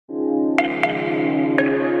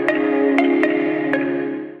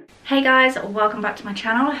Hey guys, welcome back to my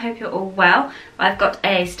channel. I hope you're all well. I've got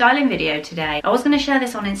a styling video today. I was going to share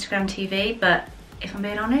this on Instagram TV, but if I'm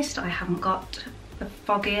being honest, I haven't got the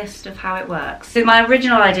foggiest of how it works. So my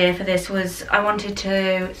original idea for this was I wanted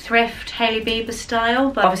to thrift Hailey Bieber style,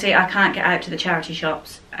 but obviously I can't get out to the charity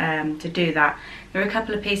shops to do that. There are a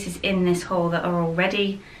couple of pieces in this haul that are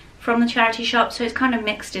already from the charity shop, so it's kind of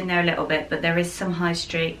mixed in there a little bit, but there is some high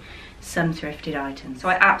street, some thrifted items. So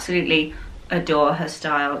I absolutely adore her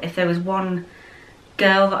style. If there was one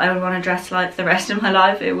girl that I would want to dress like for the rest of my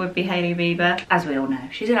life, it would be Hailey Bieber. As we all know,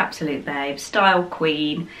 she's an absolute babe, style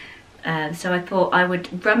queen. So I thought I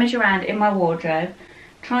would rummage around in my wardrobe,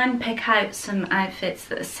 try and pick out some outfits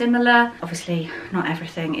that are similar. Obviously, not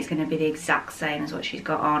everything is going to be the exact same as what she's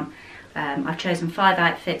got on. I've chosen 5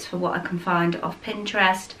 outfits for what I can find off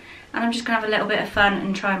Pinterest, and I'm just going to have a little bit of fun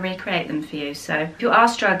and try and recreate them for you. So if you are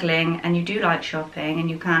struggling and you do like shopping and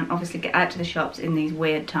you can't obviously get out to the shops in these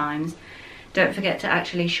weird times, don't forget to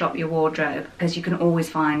actually shop your wardrobe, because you can always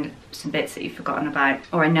find some bits that you've forgotten about,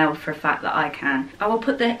 or I know for a fact that I can. I will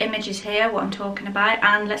put the images here, what I'm talking about,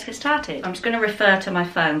 and let's get started. I'm just going to refer to my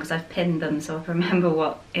phone because I've pinned them so I can remember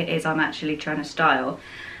what it is I'm actually trying to style.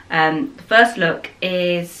 The first look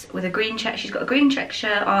is with a green check. She's got a green check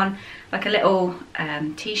shirt on, like a little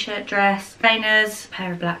t-shirt dress, trainers, a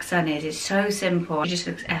pair of black sunnies. It's so simple. She just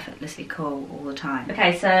looks effortlessly cool all the time.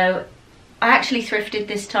 Okay, so I actually thrifted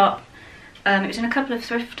this top. It was in a couple of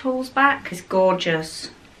thrift hauls back. This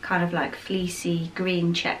gorgeous kind of like fleecy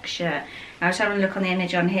green check shirt. I was having a look on the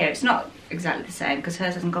image on here. It's not exactly the same because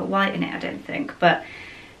hers hasn't got white in it, I don't think, but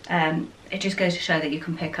it just goes to show that you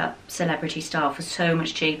can pick up celebrity style for so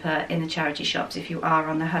much cheaper in the charity shops if you are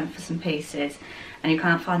on the hunt for some pieces and you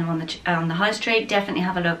can't find them on the high street. Definitely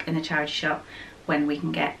have a look in the charity shop when we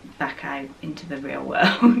can get back out into the real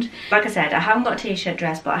world. Like I said, I haven't got a t-shirt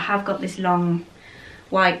dress, but I have got this long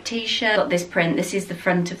white t-shirt. Got this print. This is the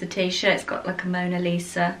front of the t-shirt. It's got like a Mona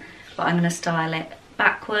Lisa, but I'm going to style it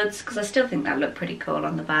backwards because I still think that looked pretty cool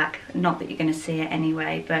on the back. Not that you're going to see it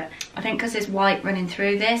anyway, but I think because there's white running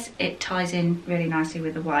through this, it ties in really nicely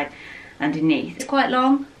with the white underneath. It's quite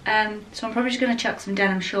long, so I'm probably just going to chuck some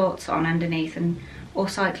denim shorts on underneath, or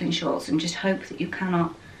cycling shorts, and just hope that you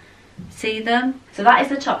cannot see them. So that is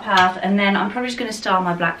the top half, and then I'm probably just going to style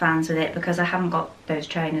my black Vans with it because I haven't got those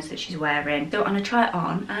trainers that she's wearing. So I'm going to try it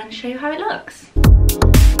on and show you how it looks.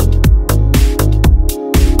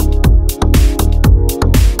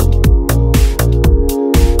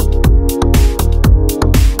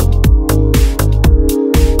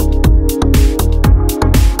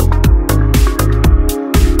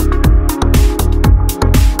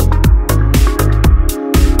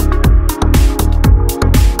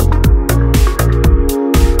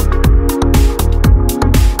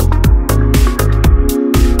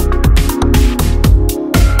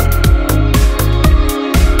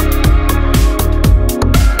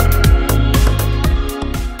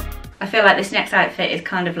 I feel like this next outfit is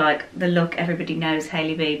kind of like the look everybody knows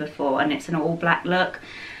Hailey Bieber for, and it's an all black look.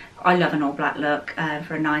 I love an all black look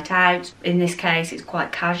for a night out. In this case, it's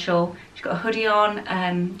quite casual. She's got a hoodie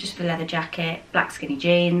on, just a leather jacket, black skinny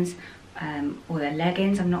jeans, or their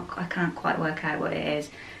leggings. I can't quite work out what it is.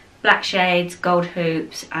 Black shades, gold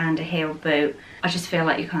hoops, and a heel boot. I just feel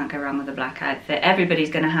like you can't go wrong with a black outfit.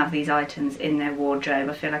 Everybody's going to have these items in their wardrobe.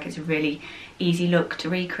 I feel like it's a really easy look to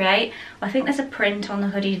recreate. I think there's a print on the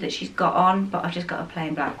hoodie that she's got on, but I've just got a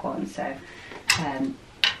plain black one. So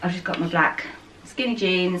I've just got my black skinny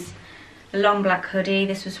jeans, a long black hoodie.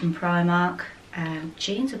 This was from Primark.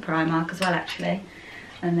 Jeans are Primark as well, actually.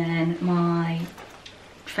 And then my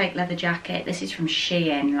fake leather jacket. This is from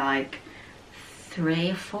Shein, like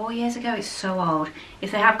 3 or 4 years ago. It's so old.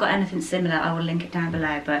 If they have got anything similar, I will link it down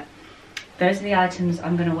below, but those are the items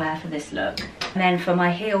I'm going to wear for this look. And then for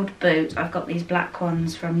my heeled boot, I've got these black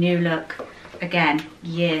ones from New Look. Again,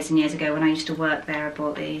 years and years ago when I used to work there, I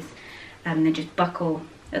bought these. And they just buckle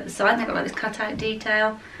at the side. They've got like this cutout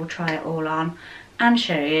detail. We'll try it all on and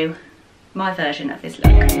show you my version of this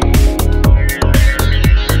look.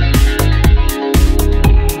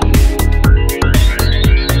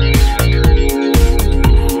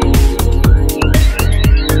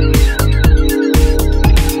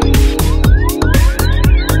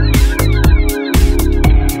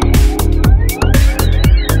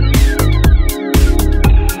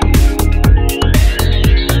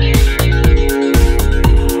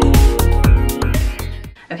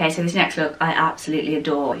 So this next look I absolutely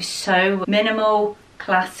adore. It's so minimal,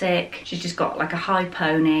 classic. She's just got like a high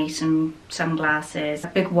pony, some sunglasses, a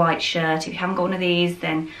big white shirt. If you haven't got one of these,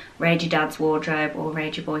 then raid your dad's wardrobe or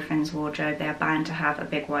raid your boyfriend's wardrobe. They are bound to have a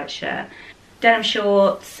big white shirt. denim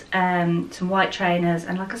shorts, some white trainers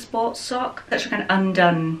and like a sports sock. That's like an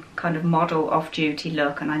undone kind of model off-duty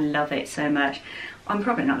look, and I love it so much. I'm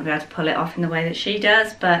probably not going to be able to pull it off in the way that she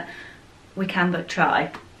does, but we can but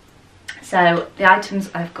try. So the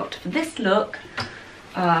items I've got for this look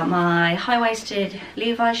are my high-waisted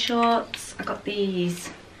Levi's shorts. I got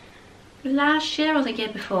these last year or the year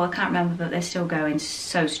before, I can't remember, but they're still going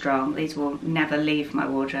so strong. These will never leave my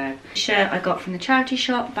wardrobe. The shirt I got from the charity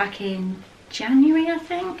shop back in January, I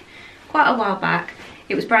think, quite a while back.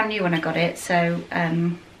 It was brand new when I got it, so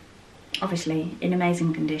obviously in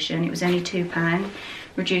amazing condition. It was only £2,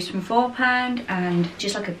 reduced from £4, and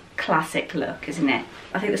just like a classic look, isn't it?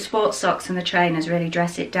 I think the sports socks and the trainers really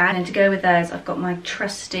dress it down, and to go with those I've got my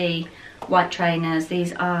trusty white trainers.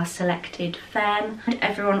 These are Selected Femme.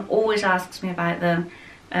 Everyone always asks me about them.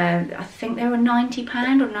 I think they were £90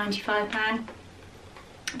 or £95,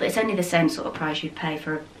 but it's only the same sort of price you'd pay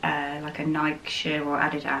for like a Nike shoe or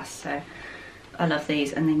Adidas, so I love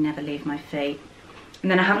these and they never leave my feet. And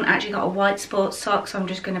then I haven't actually got a white sports sock, so I'm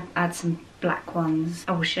just going to add some black ones.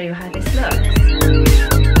 I will show you how this looks.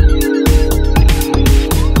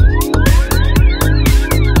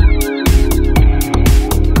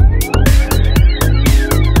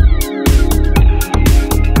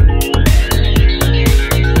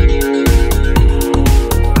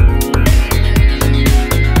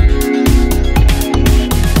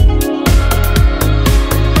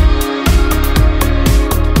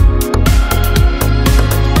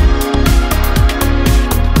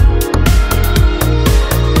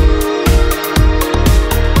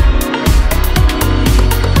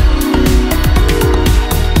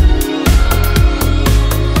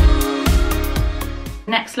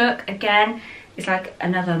 Next look, again, is like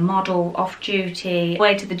another model off-duty,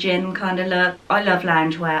 way to the gym kind of look. I love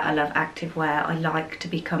loungewear, I love activewear, I like to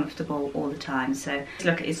be comfortable all the time. So this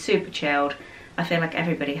look is super chilled. I feel like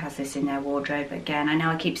everybody has this in their wardrobe. Again, I know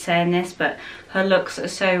I keep saying this, but her looks are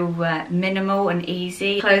so minimal and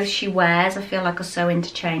easy. Clothes she wears I feel like are so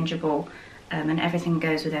interchangeable, and everything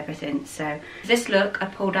goes with everything. So this look, I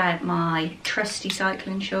pulled out my trusty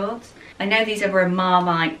cycling shorts. I know these are a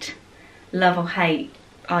Marmite love or hate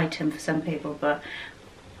item for some people, but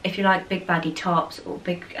if you like big baggy tops or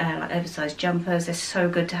big like oversized jumpers, they're so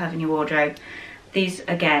good to have in your wardrobe. These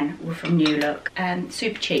again were from New Look,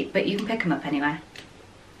 super cheap, but you can pick them up anyway.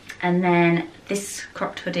 And then this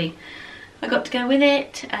cropped hoodie I got to go with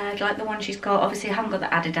it, like the one she's got. Obviously I haven't got the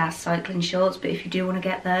Adidas cycling shorts, but if you do want to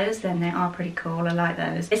get those, then they are pretty cool. I like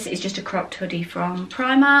those. This is just a cropped hoodie from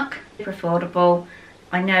Primark, super affordable.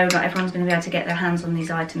 I know not everyone's going to be able to get their hands on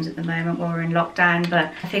these items at the moment while we're in lockdown,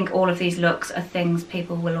 but I think all of these looks are things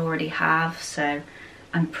people will already have, so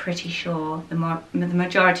I'm pretty sure the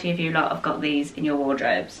majority of you lot have got these in your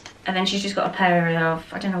wardrobes. And then she's just got a pair of,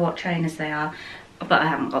 I don't know what trainers they are, but I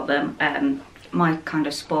haven't got them. My kind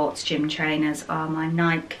of sports gym trainers are my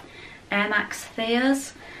Nike Air Max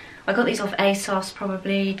Theas. I got these off ASOS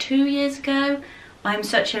probably 2 years ago. I'm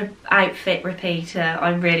such an outfit repeater.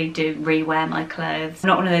 I really do rewear my clothes. I'm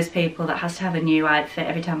not one of those people that has to have a new outfit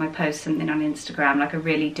every time I post something on Instagram. Like, I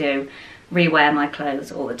really do rewear my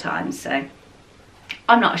clothes all the time, so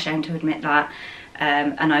I'm not ashamed to admit that.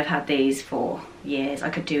 And I've had these for years.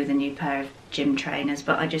 I could do with a new pair of gym trainers,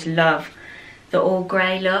 but I just love the all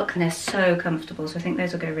grey look, and they're so comfortable, so I think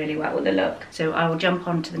those will go really well with the look. So I will jump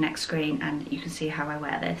on to the next screen and you can see how I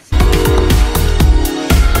wear this.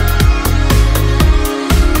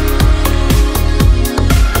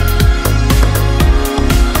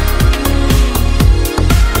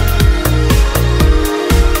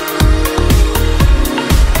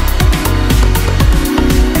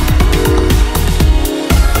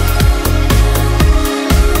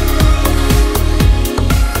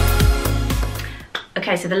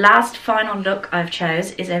 Okay, so the last final look I've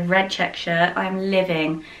chose is a red check shirt. I am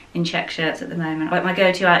living in check shirts at the moment. Like, my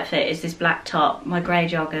go-to outfit is this black top, my grey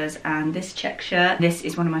joggers, and this check shirt. This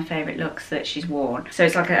is one of my favourite looks that she's worn. So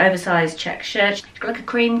it's like an oversized check shirt. She's got like a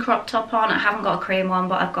cream crop top on. I haven't got a cream one,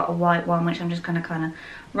 but I've got a white one, which I'm just going to kind of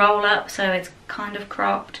roll up so it's kind of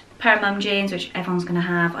cropped. Pair of mum jeans, which everyone's going to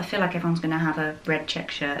have. I feel like everyone's going to have a red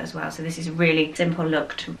check shirt as well. So this is a really simple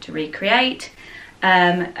look to recreate.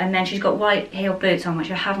 And then she's got white heel boots on,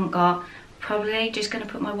 which I haven't got. Probably just going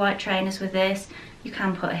to put my white trainers with this. You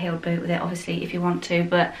can put a heeled boot with it, obviously, if you want to,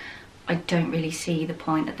 but I don't really see the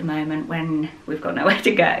point at the moment when we've got nowhere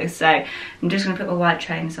to go. So I'm just going to put my white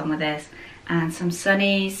trainers on with this, and some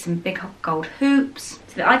sunnies, some big gold hoops.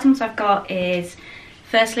 So the items I've got is,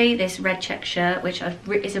 firstly, this red check shirt, which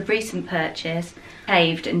is a recent purchase.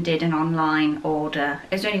 Saved and did an online order.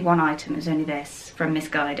 It was only one item, it was only this, from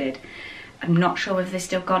Misguided. I'm not sure if they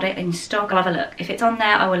still got it in stock. I'll have a look. If it's on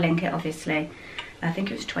there, I will link it, obviously. I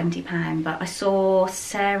think it was £20, but I saw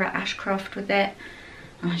Sarah Ashcroft with it,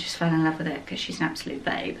 and I just fell in love with it because she's an absolute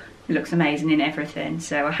babe. It looks amazing in everything,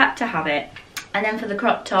 so I had to have it. And then for the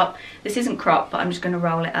crop top, this isn't crop, but I'm just going to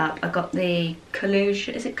roll it up. I got the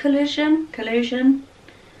collusion, is it collusion? Collusion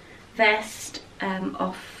vest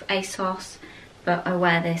off ASOS, but I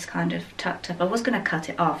wear this kind of tucked up. I was going to cut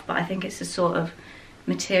it off, but I think it's a sort of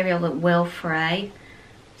material that will fray.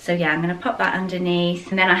 So yeah, I'm going to pop that underneath.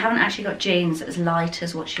 And then I haven't actually got jeans as light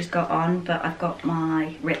as what she's got on, but I've got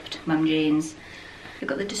my ripped mum jeans. I've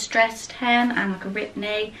got the distressed hem and like a ripped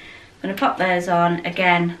knee. I'm going to pop those on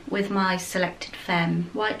again with my Selected Femme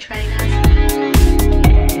white trainers.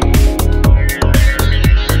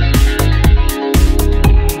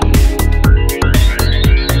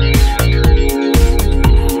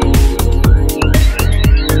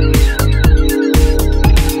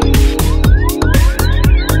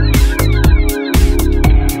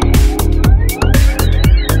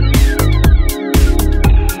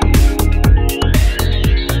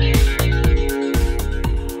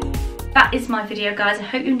 That is my video, guys. I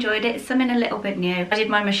hope you enjoyed it. It's something a little bit new. I did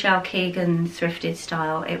my Michelle Keegan thrifted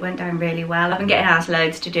style. It went down really well. I've been getting asked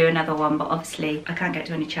loads to do another one, but obviously I can't get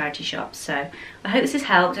to any charity shops. So I hope this has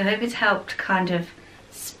helped. I hope it's helped kind of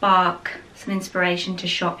spark some inspiration to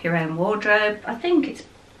shop your own wardrobe. I think it's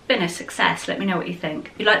been a success. Let me know what you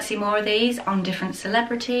think. If you'd like to see more of these on different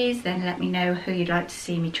celebrities, then let me know who you'd like to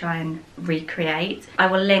see me try and recreate. I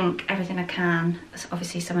will link everything I can.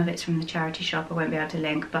 Obviously some of it's from the charity shop, I won't be able to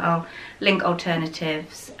link, but I'll link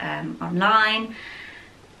alternatives online.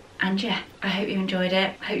 And yeah, I hope you enjoyed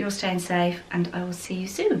it. I hope you're staying safe, and I will see you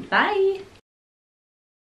soon. Bye.